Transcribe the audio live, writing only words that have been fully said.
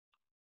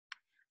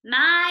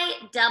My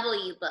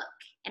W book.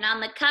 And on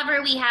the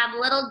cover, we have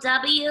little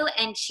W,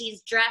 and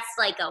she's dressed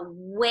like a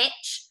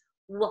witch.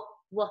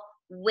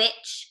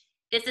 Witch.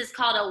 This is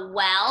called a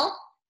well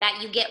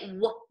that you get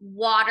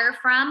water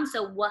from.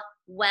 So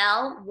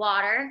well,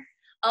 water.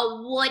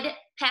 A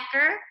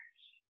woodpecker.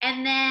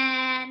 And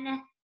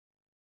then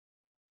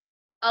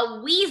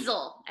a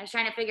weasel. I was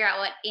trying to figure out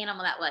what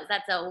animal that was.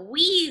 That's a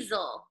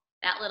weasel,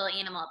 that little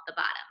animal at the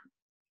bottom.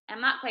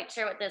 I'm not quite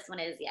sure what this one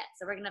is yet,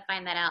 so we're going to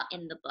find that out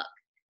in the book.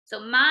 So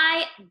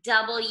my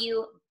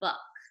W book.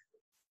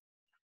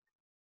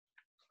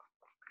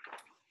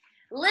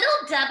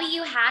 Little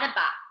W had a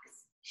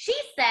box. She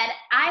said,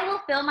 I will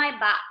fill my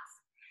box.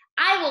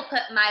 I will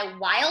put my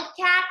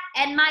wildcat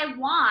and my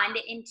wand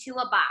into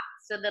a box.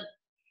 So the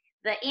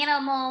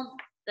animal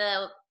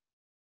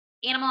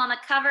on the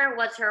cover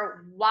was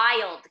her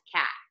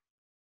wildcat.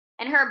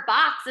 And her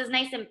box is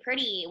nice and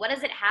pretty. What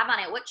does it have on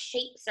it? What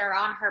shapes are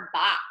on her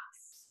box?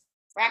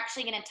 We're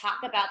actually going to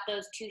talk about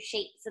those two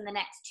shapes in the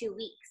next 2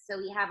 weeks. So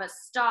we have a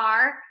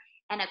star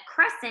and a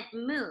crescent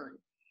moon.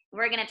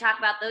 We're going to talk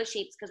about those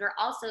shapes because we're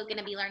also going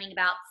to be learning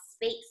about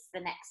space the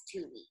next 2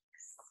 weeks.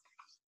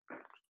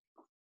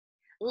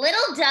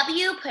 Little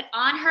W put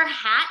on her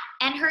hat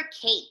and her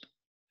cape.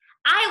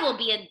 I will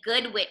be a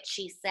good witch,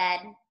 she said.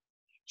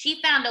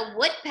 She found a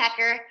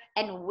woodpecker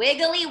and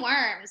wiggly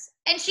worms,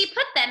 and she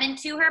put them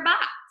into her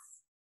box.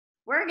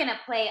 We're going to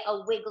play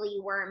a wiggly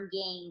worm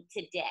game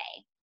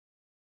today.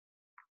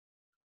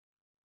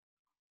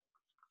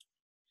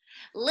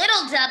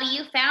 Little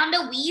W found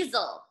a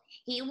weasel.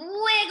 He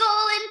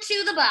wiggled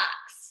into the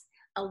box.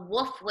 A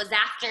wolf was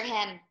after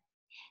him.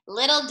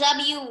 Little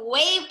W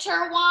waved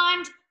her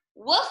wand.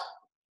 Woof,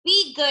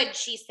 be good,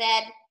 she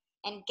said.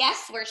 And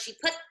guess where she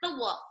put the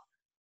wolf?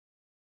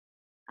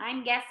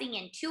 I'm guessing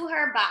into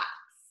her box.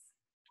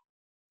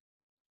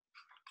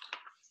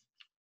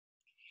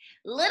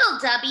 Little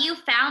W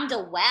found a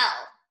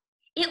well.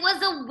 It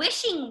was a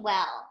wishing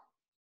well.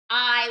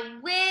 I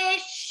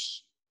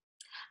wish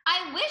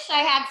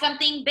I had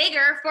something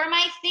bigger for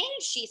my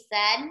things, she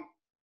said.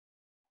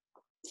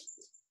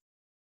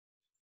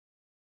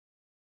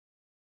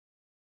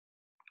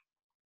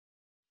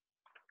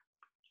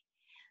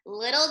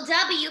 Little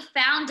W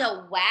found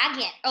a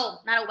wagon. Oh,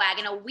 not a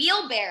wagon, a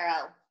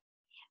wheelbarrow.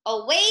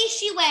 Away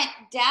she went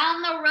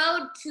down the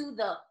road to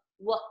the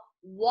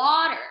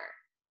water.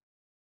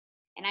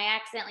 And I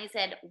accidentally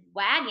said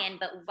wagon,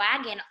 but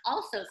wagon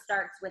also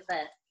starts with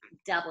a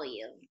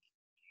W.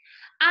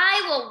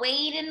 I will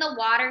wade in the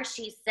water,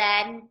 she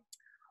said.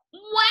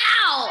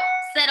 Wow,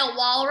 said a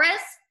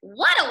walrus.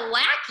 What a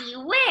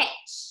wacky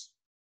witch.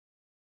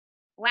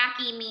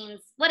 Wacky means,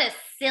 what a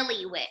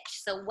silly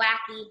witch. So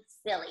wacky,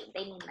 silly,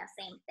 they mean the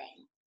same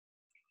thing.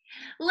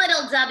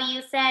 Little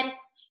W said,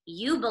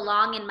 you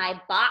belong in my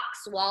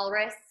box,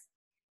 walrus.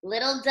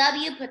 Little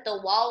W put the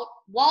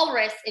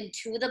walrus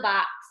into the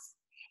box,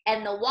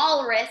 and the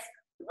walrus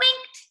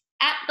winked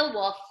at the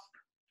wolf.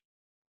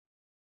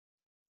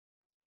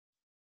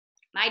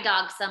 My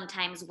dog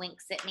sometimes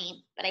winks at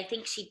me, but I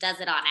think she does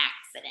it on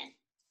accident.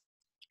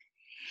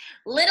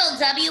 Little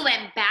W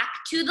went back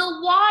to the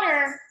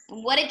water,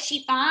 and what did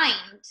she find?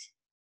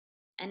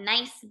 A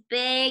nice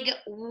big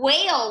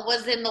whale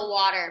was in the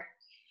water.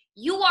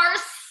 You are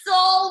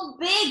so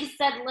big,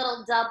 said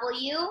little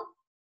W.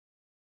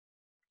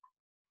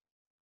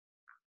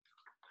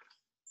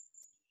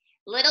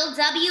 Little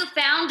W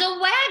found a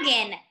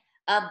wagon,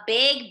 a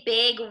big,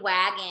 big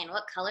wagon.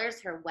 What color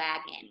is her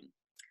wagon?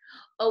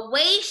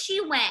 Away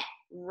she went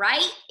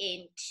right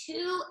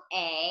into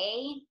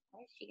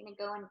where's she gonna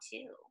go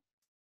into?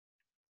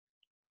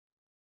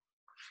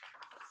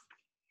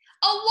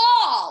 A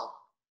wall.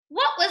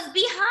 What was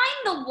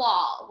behind the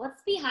wall?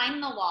 What's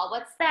behind the wall?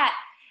 What's that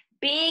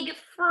big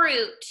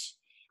fruit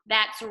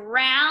that's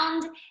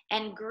round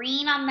and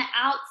green on the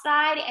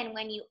outside, and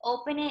when you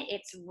open it,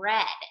 it's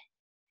red?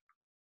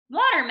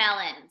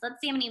 Watermelons.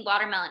 Let's see how many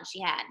watermelons she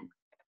had.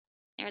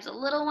 There's a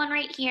little one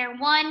right here.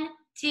 1,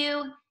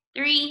 2,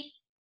 3,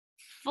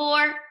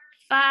 4,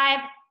 5,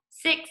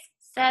 6,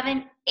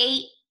 7,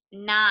 8,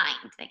 9.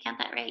 Did I count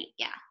that right?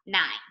 Yeah,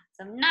 9.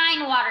 So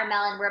 9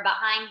 watermelon were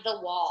behind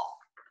the wall.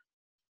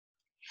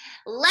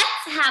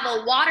 Let's have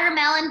a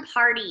watermelon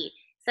party,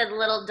 said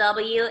little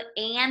W,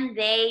 and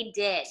they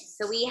did.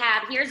 So we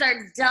have, here's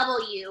our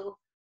W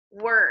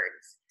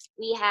words.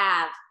 We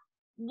have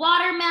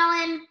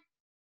watermelon,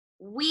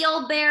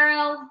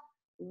 wheelbarrow,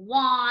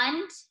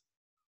 wand,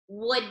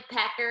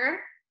 woodpecker,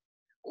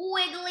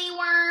 wiggly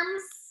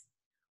worms,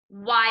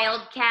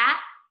 wildcat,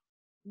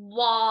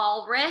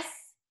 walrus,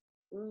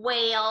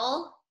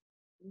 whale,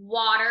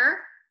 water,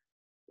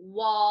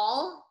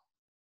 wall,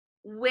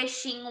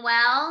 wishing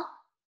well,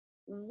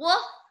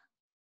 wolf,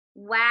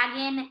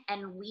 wagon,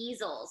 and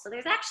weasel. So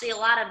there's actually a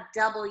lot of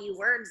W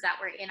words that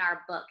were in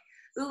our book.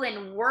 Ooh,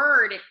 and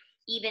word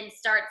even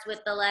starts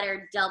with the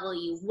letter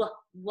W,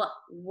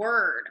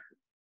 word.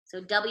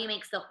 So W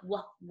makes the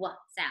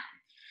sound.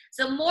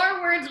 So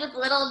more words with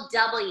little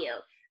W.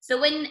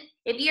 So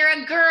if you're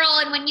a girl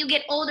and when you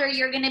get older,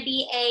 you're gonna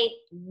be a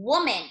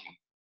woman.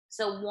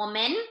 So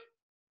woman,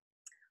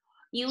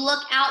 You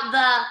look out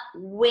the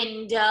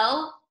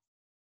window.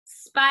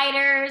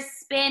 Spiders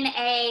spin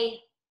a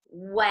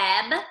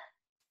web.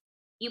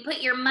 You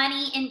put your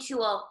money into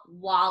a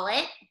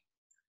wallet.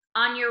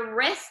 On your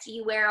wrist,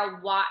 you wear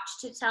a watch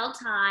to tell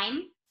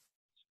time.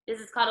 This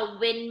is called a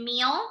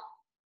windmill.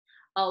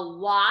 A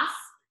wasp.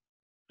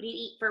 What do you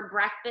eat for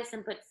breakfast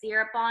and put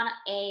syrup on?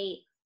 A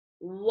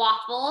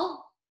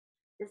waffle.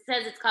 This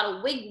says it's called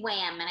a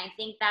wigwam, and I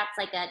think that's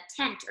like a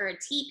tent or a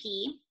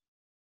teepee.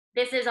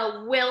 This is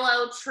a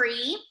willow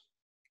tree,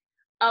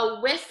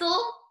 a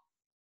whistle,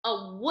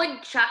 a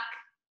woodchuck,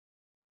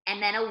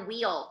 and then a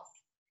wheel.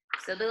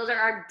 So those are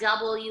our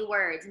W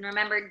words. And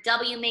remember,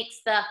 W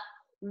makes the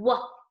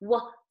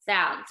w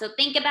sound. So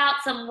think about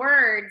some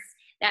words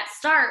that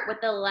start with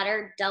the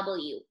letter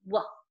W.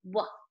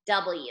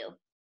 W.